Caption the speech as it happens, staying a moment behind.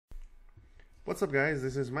What's up guys,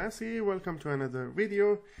 this is Masi. Welcome to another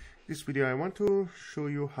video. This video I want to show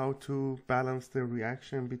you how to balance the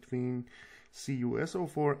reaction between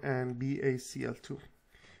CuSO4 and BaCl2.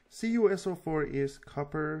 CuSO4 is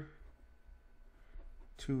copper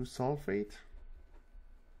to sulfate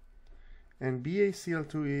and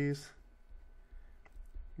BaCl2 is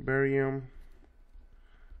barium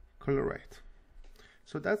chloride.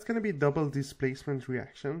 So that's going to be double displacement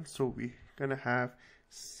reaction. So we're going to have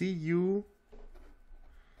CuCl2.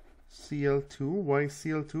 Why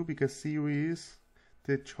Cl2? Because Cu is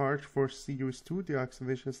the charge for Cu is 2, the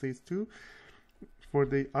oxidation state is 2 for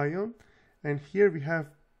the ion. And here we have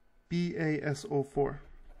BaSO4.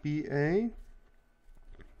 BaSO4.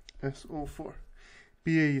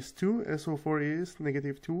 Ba is 2, SO4 is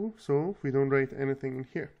 -2, so we don't write anything in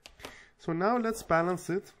here. So now let's balance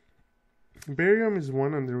it. Barium is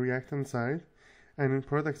 1 on the reactant side, and in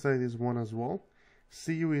product side is 1 as well.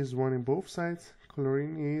 Cu is 1 in both sides,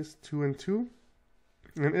 chlorine is 2 and 2,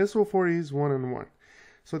 and SO4 is 1 and 1.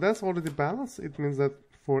 So that's already balanced. It means that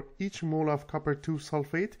for each mole of copper 2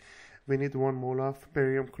 sulfate, we need 1 mole of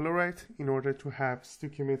barium chloride in order to have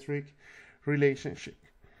stoichiometric relationship.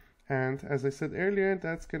 And as I said earlier,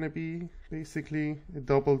 that's going to be basically a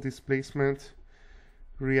double displacement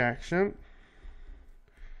reaction,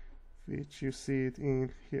 which you see it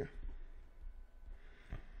in here.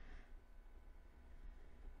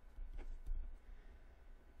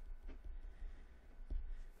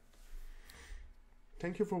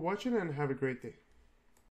 Thank you for watching and have a great day.